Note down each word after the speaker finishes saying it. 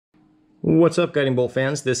What's up, guiding bolt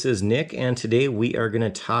fans? This is Nick, and today we are going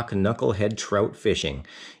to talk knucklehead trout fishing.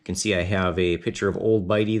 You can see I have a picture of Old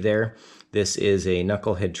Bitey there. This is a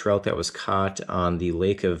knucklehead trout that was caught on the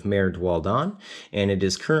lake of Mer Dwaldon, and it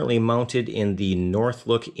is currently mounted in the North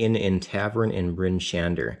Look Inn and Tavern in Bryn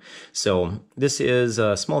Shander. So this is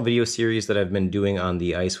a small video series that I've been doing on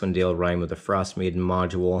the Icewind Dale Rime with the Frostmaiden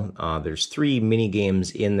module. There's 3 mini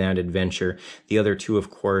games in that adventure. The other 2, of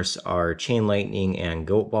course, are Chain Lightning and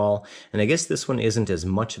Goat Ball. And I guess this one isn't as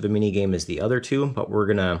much of a mini game as the other 2, but we're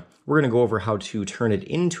gonna go over how to turn it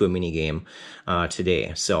into a mini game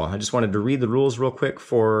today. So I just wanted to read the rules real quick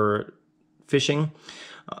for fishing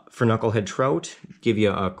for knucklehead trout, give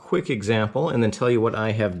you a quick example, and then tell you what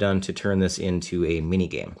I have done to turn this into a mini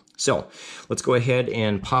game. So let's go ahead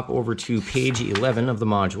and pop over to page 11 of the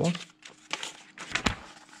module.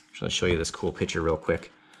 I'll show you this cool picture real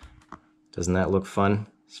quick. Doesn't that look fun?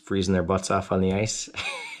 It's freezing their butts off on the ice.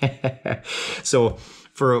 So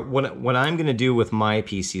for what I'm going to do with my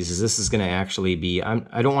PCs is this is going to actually be,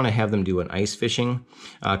 I don't want to have them do an ice fishing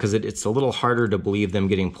because it's a little harder to believe them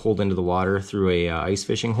getting pulled into the water through a ice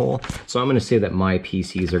fishing hole. So I'm going to say that my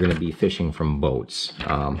PCs are going to be fishing from boats.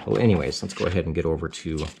 Well, anyways, let's go ahead and get over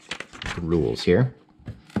to the rules here.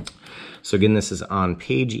 So again, this is on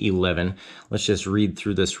page 11. Let's just read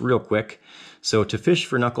through this real quick. So to fish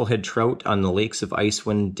for knucklehead trout on the lakes of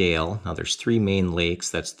Icewind Dale, now there's 3 main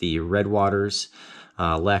lakes. That's the Redwaters,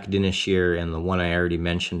 Lac Dinishir, and the one I already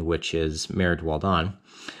mentioned, which is Mer Dwaldon.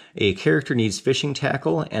 A character needs fishing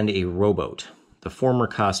tackle and a rowboat. The former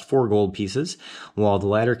cost 4 gold pieces, while the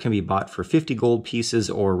latter can be bought for 50 gold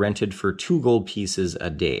pieces or rented for 2 gold pieces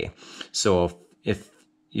a day. So if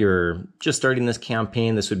you're just starting this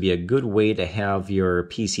campaign, this would be a good way to have your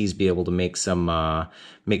PCs be able to make some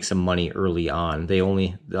money early on.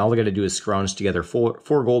 All they got to do is scrounge together 4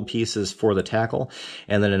 gold pieces for the tackle,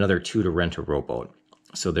 and then another 2 to rent a rowboat.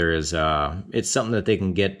 So there is it's something that they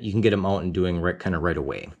can get. You can get them out and doing kind of right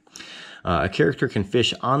away. A character can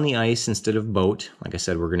fish on the ice instead of boat. Like I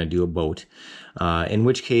said, we're going to do a boat. In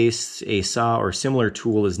which case, a saw or similar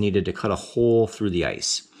tool is needed to cut a hole through the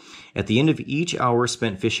ice. At the end of each hour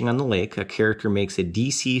spent fishing on the lake, a character makes a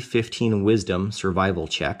DC 15 Wisdom survival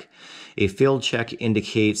check. A failed check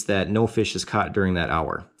indicates that no fish is caught during that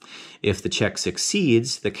hour. If the check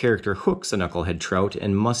succeeds, the character hooks a knucklehead trout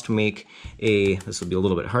and must make this will be a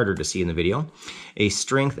little bit harder to see in the video, a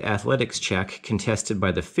strength athletics check contested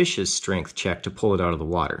by the fish's strength check to pull it out of the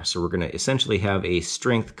water. So we're going to essentially have a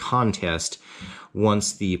strength contest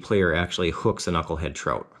once the player actually hooks a knucklehead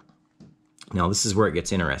trout. Now, this is where it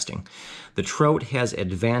gets interesting. The trout has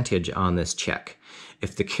advantage on this check.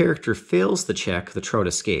 If the character fails the check, the trout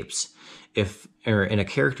escapes. And a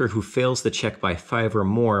character who fails the check by 5 or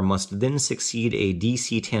more must then succeed a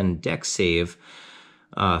DC 10 dex save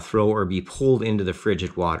throw or be pulled into the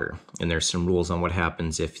frigid water. And there's some rules on what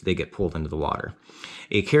happens if they get pulled into the water.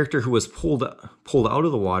 A character who was pulled out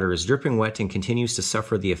of the water is dripping wet and continues to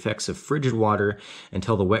suffer the effects of frigid water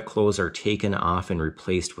until the wet clothes are taken off and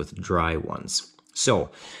replaced with dry ones.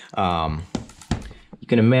 So, you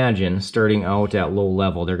can imagine starting out at low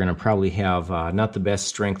level, they're going to probably have not the best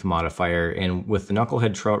strength modifier, and with the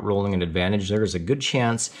knucklehead trout rolling an advantage, there's a good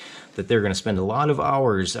chance that they're going to spend a lot of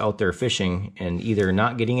hours out there fishing and either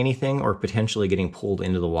not getting anything or potentially getting pulled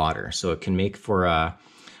into the water. So it can make for a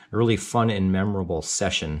really fun and memorable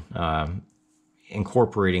session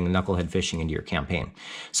incorporating knucklehead fishing into your campaign.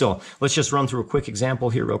 So let's just run through a quick example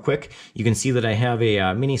here real quick. You can see that I have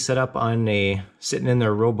a mini setup on sitting in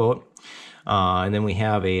their rowboat. And then we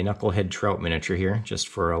have a knucklehead trout miniature here, just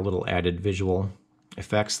for a little added visual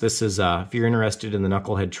effects. This is, if you're interested in the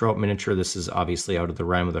knucklehead trout miniature, this is obviously out of the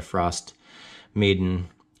Rime of the Frostmaiden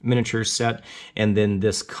miniature set. And then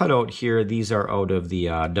this cutout here, these are out of the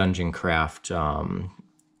Dungeon Craft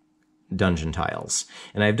dungeon tiles.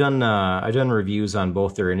 And I've done reviews on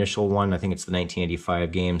both their initial one, I think it's the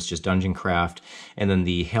 1985 games, just Dungeon Craft, and then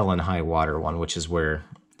the Hell and High Water one, which is where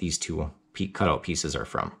these 2 cutout pieces are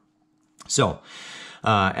from. So,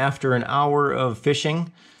 after an hour of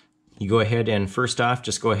fishing, you go ahead and first off,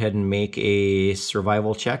 just go ahead and make a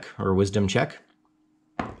survival check or wisdom check.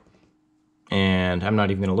 And I'm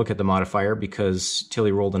not even going to look at the modifier because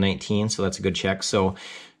Tilly rolled a 19, so that's a good check. So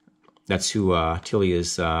that's who Tilly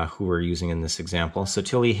is, who we're using in this example. So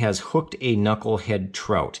Tilly has hooked a knucklehead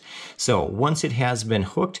trout. So once it has been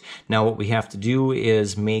hooked, now what we have to do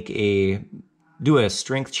is do a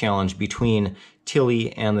strength challenge between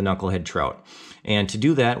Tilly and the knucklehead trout. And to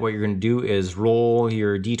do that, what you're going to do is roll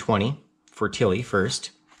your d20 for Tilly first.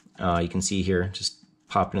 You can see here, just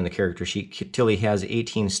popping in the character sheet, Tilly has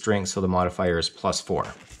 18 strength, so the modifier is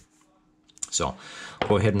 +4. So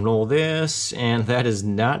go ahead and roll this, and that is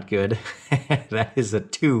not good. That is a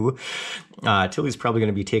 2. Tilly's probably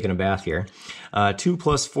going to be taking a bath here. 2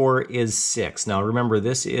 plus 4 is 6. Now remember,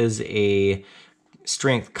 this is a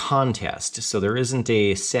strength contest, so there isn't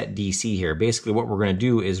a set DC here. Basically what we're going to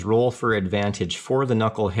do is roll for advantage for the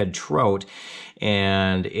Knucklehead Trout,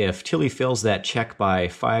 and if Tilly fails that check by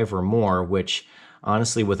 5 or more, which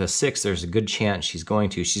honestly with a 6 there's a good chance she's going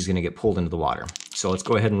to get pulled into the water. So let's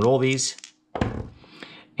go ahead and roll these,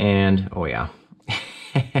 and oh yeah.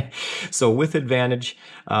 So with advantage,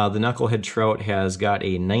 the Knucklehead Trout has got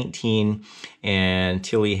a 19, and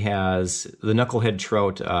Tilly has, the Knucklehead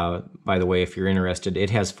Trout, by the way, if you're interested, it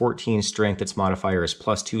has 14 strength. Its modifier is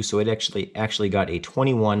 +2, so it actually got a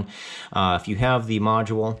 21. If you have the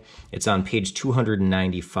module, it's on page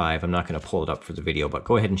 295. I'm not going to pull it up for the video, but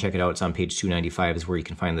go ahead and check it out. It's on page 295 is where you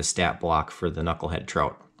can find the stat block for the Knucklehead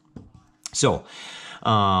Trout. So,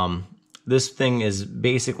 this thing is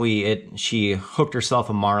basically it. She hooked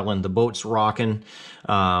herself a marlin. The boat's rocking,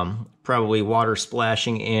 probably water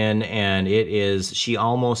splashing in, and she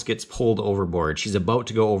almost gets pulled overboard. She's about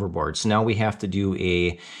to go overboard. So now we have to do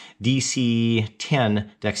a DC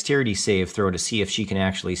 10 dexterity save throw to see if she can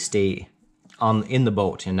actually stay in the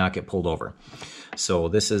boat and not get pulled over. So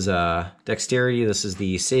this is dexterity. This is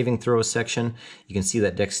the saving throw section. You can see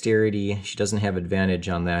that dexterity, she doesn't have advantage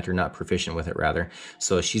on that, or not proficient with it rather.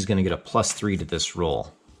 So she's going to get a +3 to this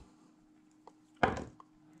roll.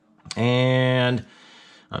 And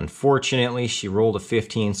unfortunately, she rolled a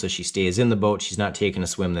 15, so she stays in the boat. She's not taking a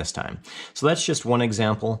swim this time. So that's just one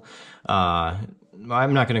example. I'm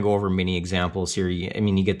not going to go over many examples here. I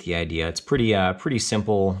mean, you get the idea. It's pretty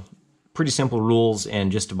simple rules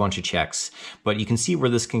and just a bunch of checks, but you can see where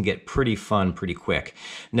this can get pretty fun pretty quick.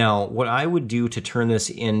 Now, what I would do to turn this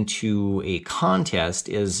into a contest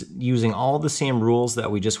is using all the same rules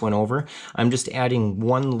that we just went over. I'm just adding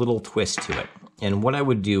one little twist to it. And what I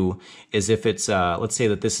would do is if it's, let's say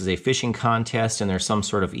that this is a fishing contest and there's some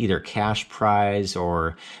sort of either cash prize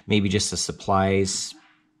or maybe just a supplies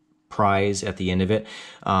prize at the end of it.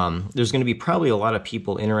 There's going to be probably a lot of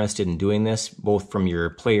people interested in doing this, both from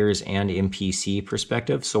your players and NPC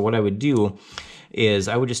perspective. So what I would do is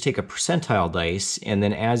I would just take a percentile dice, and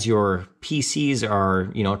then as your PCs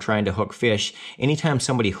are, trying to hook fish, anytime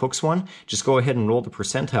somebody hooks one, just go ahead and roll the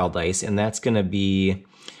percentile dice, and that's going to be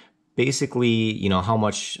basically,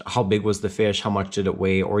 how big was the fish, how much did it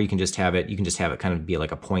weigh, or you can just have it kind of be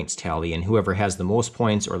like a points tally, and whoever has the most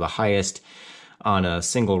points or the highest on a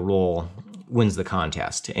single roll wins the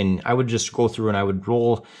contest. And I would just go through and I would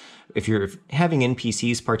roll, if you're having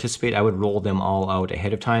NPCs participate, I would roll them all out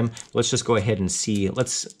ahead of time. Let's just go ahead and see.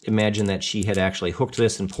 Let's imagine that she had actually hooked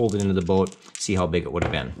this and pulled it into the boat, see how big it would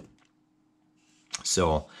have been.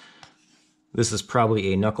 So this is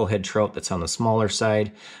probably a Knucklehead Trout that's on the smaller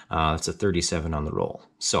side. It's a 37 on the roll.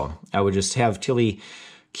 So I would just have Tilly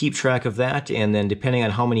keep track of that, and then depending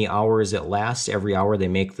on how many hours it lasts, every hour they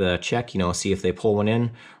make the check, see if they pull one in,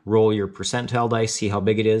 roll your percentile dice, see how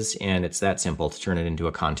big it is, and it's that simple to turn it into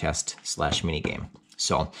a contest / mini game.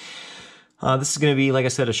 So this is going to be, like I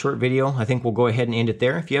said, a short video. I think we'll go ahead and end it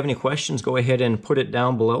there. If you have any questions, go ahead and put it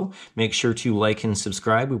down below. Make sure to like and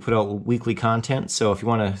subscribe. We put out weekly content, so if you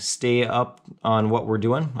want to stay up on what we're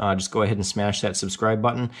doing, just go ahead and smash that subscribe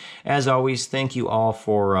button. As always, thank you all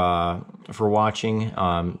for watching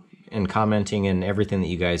and commenting and everything that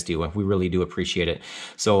you guys do. We really do appreciate it.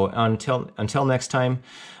 So until next time,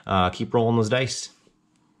 keep rolling those dice.